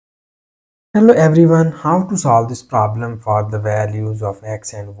Hello everyone, how to solve this problem for the values of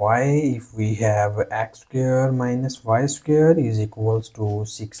x and y if we have x square minus y square is equals to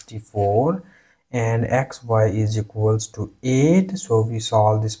 64 and xy is equals to 8. So we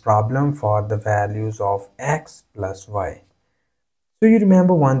solve this problem for the values of x plus y. So you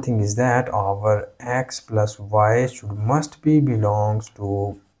remember one thing is that our x plus y should must be belongs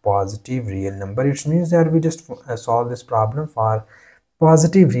to positive real number. It means that we just solve this problem for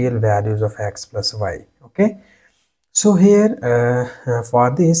positive real values of x plus y. Okay, so here for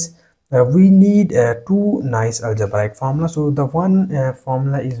this we need two nice algebraic formula. So the one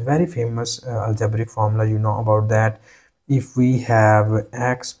formula is very famous algebraic formula, you know about that. If we have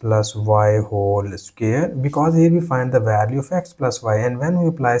x plus y whole square, because here we find the value of x plus y, and when we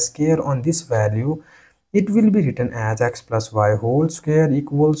apply square on this value, it will be written as x plus y whole square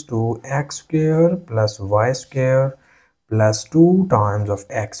equals to x square plus y square plus 2 times of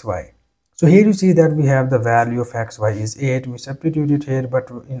xy. So here you see that we have the value of xy is 8. We substitute it here,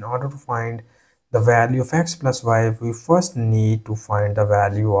 but in order to find the value of x plus y, we first need to find the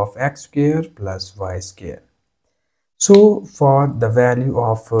value of x square plus y square. So for the value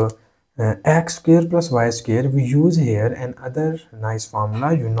of x square plus y square, we use here another nice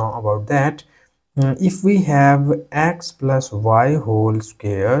formula, you know about that. If we have x plus y whole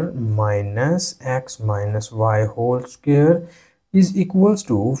square minus x minus y whole square is equals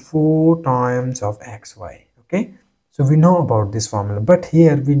to 4 times of xy. Okay, so we know about this formula, but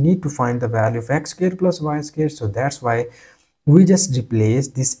here we need to find the value of x square plus y square. So that's why we just replace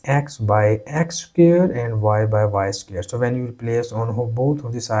this x by x square and y by y square. So when you replace on both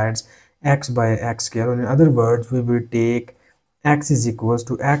of the sides x by x square, or in other words, we will take x is equals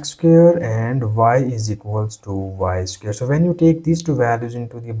to x square and y is equals to y square. So when you take these two values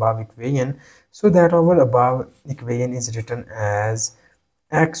into the above equation, so that our above equation is written as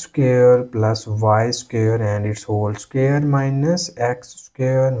x square plus y square and its whole square minus x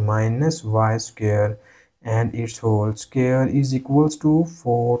square minus y square and its whole square is equals to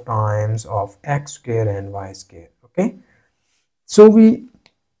 4 times of x square and y square. Okay, so we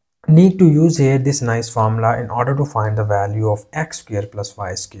need to use here this nice formula in order to find the value of x square plus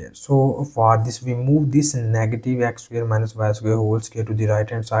y square. So for this we move this negative x square minus y square whole square to the right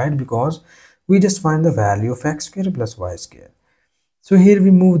hand side, because we just find the value of x square plus y square. So here we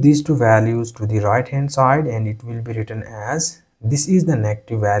move these two values to the right hand side, and it will be written as this is the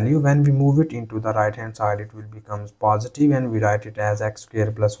negative value. When we move it into the right hand side, it will becomes positive, and we write it as x square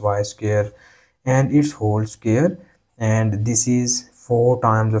plus y square and its whole square, and this is 4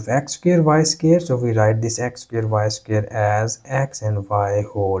 times of x square y square. So we write this x square y square as x and y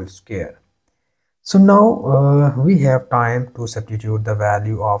whole square. So now we have time to substitute the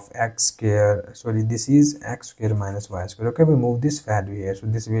value of x square. Sorry, this is x square minus y square. Okay, we move this value here, so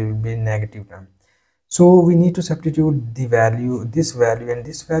this will be negative term. So we need to substitute the value, this value and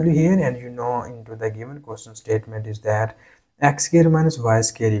this value here, and you know into the given question statement is that x square minus y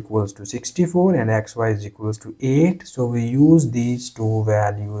square equals to 64 and xy is equals to 8. So we use these two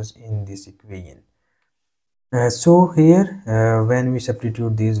values in this equation. So here when we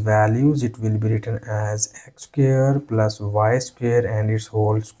substitute these values, it will be written as x square plus y square and its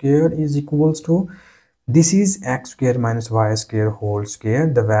whole square is equals to, this is x square minus y square whole square.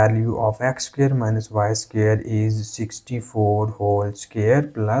 The value of x square minus y square is 64 whole square,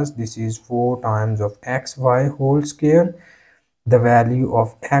 plus this is 4 times of xy whole square. The value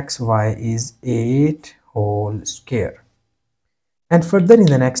of xy is 8 whole square. And further in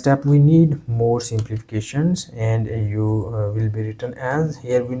the next step we need more simplifications, and you will be written as,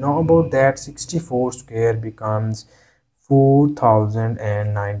 here we know about that 64 square becomes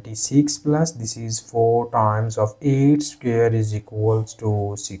 4096, plus this is 4 times of 8 square is equals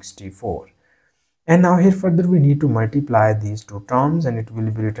to 64. And now here further we need to multiply these two terms, and it will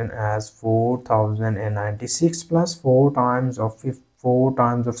be written as 4096 plus 4 times of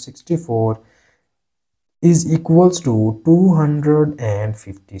 64 is equals to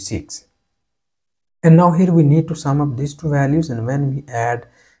 256. And now here we need to sum up these two values, and when we add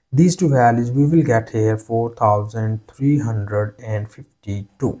these two values we will get here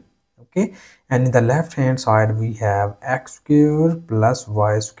 4352. Okay, and in the left hand side we have x square plus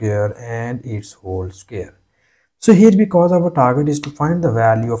y square and its whole square. So here, because our target is to find the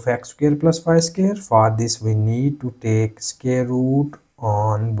value of x square plus y square, for this we need to take square root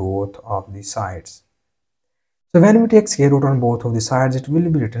on both of the sides. So when we take square root on both of the sides, it will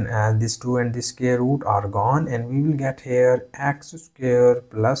be written as this 2 and this square root are gone, and we will get here x square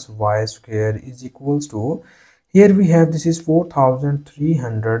plus y square is equals to, here we have this is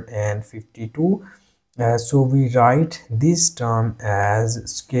 4352, So we write this term as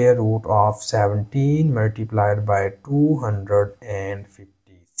square root of 17 multiplied by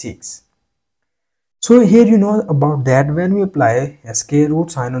 256. So here you know about that when we apply a square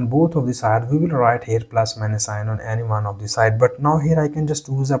root sign on both of the sides, we will write here plus minus sign on any one of the side. But now here I can just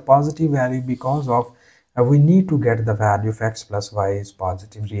use a positive value because of we need to get the value of x plus y is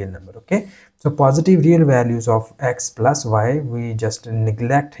positive real number. Okay, so positive real values of x plus y, we just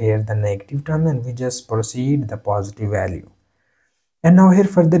neglect here the negative term and we just proceed the positive value. And now here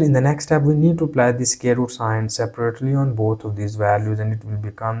further in the next step we need to apply the square root sign separately on both of these values, and it will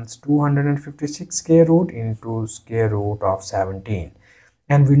become 256 square root into square root of 17.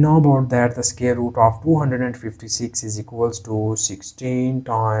 And we know about that the square root of 256 is equals to 16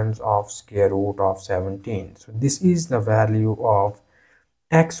 times of square root of 17. So this is the value of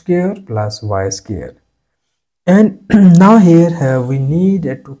x square plus y square. And now here we need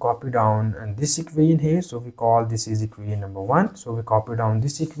to copy down this equation here, so we call this is equation number 1. So we copy down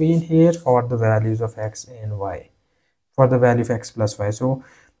this equation here for the values of x and y, for the value of x plus y. So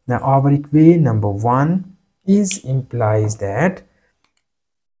now our equation number 1 implies that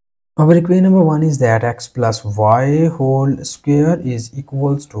x plus y whole square is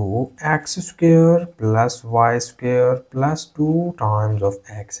equals to x square plus y square plus 2 times of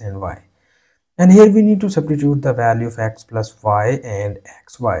x and y. And here we need to substitute the value of x plus y and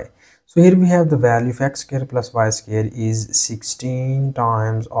xy. So here we have the value of x square plus y square is 16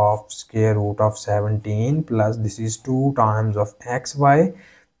 times of square root of 17 plus this is 2 times of xy.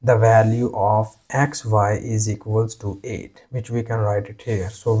 The value of xy is equals to 8, which we can write it here.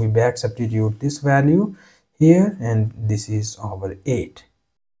 So we back substitute this value here and this is our 8.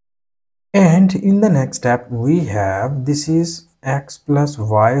 And in the next step we have this is x plus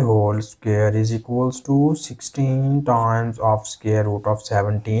y whole square is equals to 16 times of square root of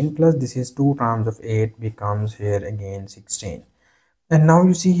 17 plus this is 2 times of 8 becomes here again 16. And now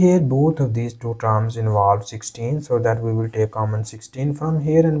you see here both of these two terms involve 16, so that we will take common 16 from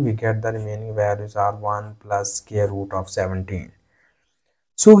here and we get the remaining values are 1 plus square root of 17.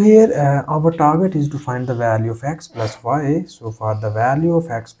 So here our target is to find the value of x plus y. So for the value of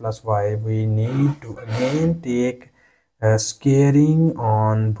x plus y we need to again take squaring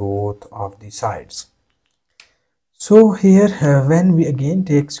on both of the sides. So here when we again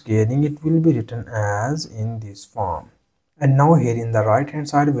take squaring it will be written as in this form. And now here in the right hand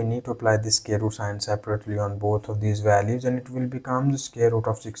side we need to apply the square root sign separately on both of these values, and it will become the square root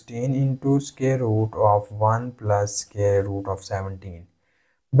of 16 into square root of 1 plus square root of 17.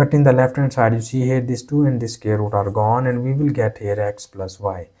 But in the left hand side you see here this 2 and this square root are gone and we will get here x plus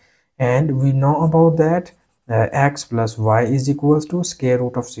y. And we know about that x plus y is equals to square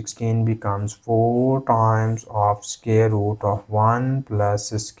root of 16 becomes 4 times of square root of 1 plus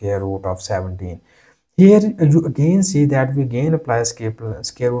square root of 17. Here you again see that we again apply square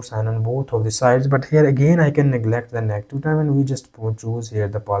root sign on both of the sides, but here again I can neglect the negative term and we just choose here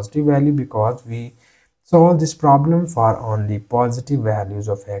the positive value because we solve this problem for only positive values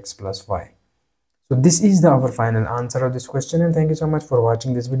of x plus y. So this is our final answer of this question, and thank you so much for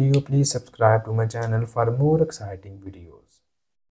watching this video. Please subscribe to my channel for more exciting videos.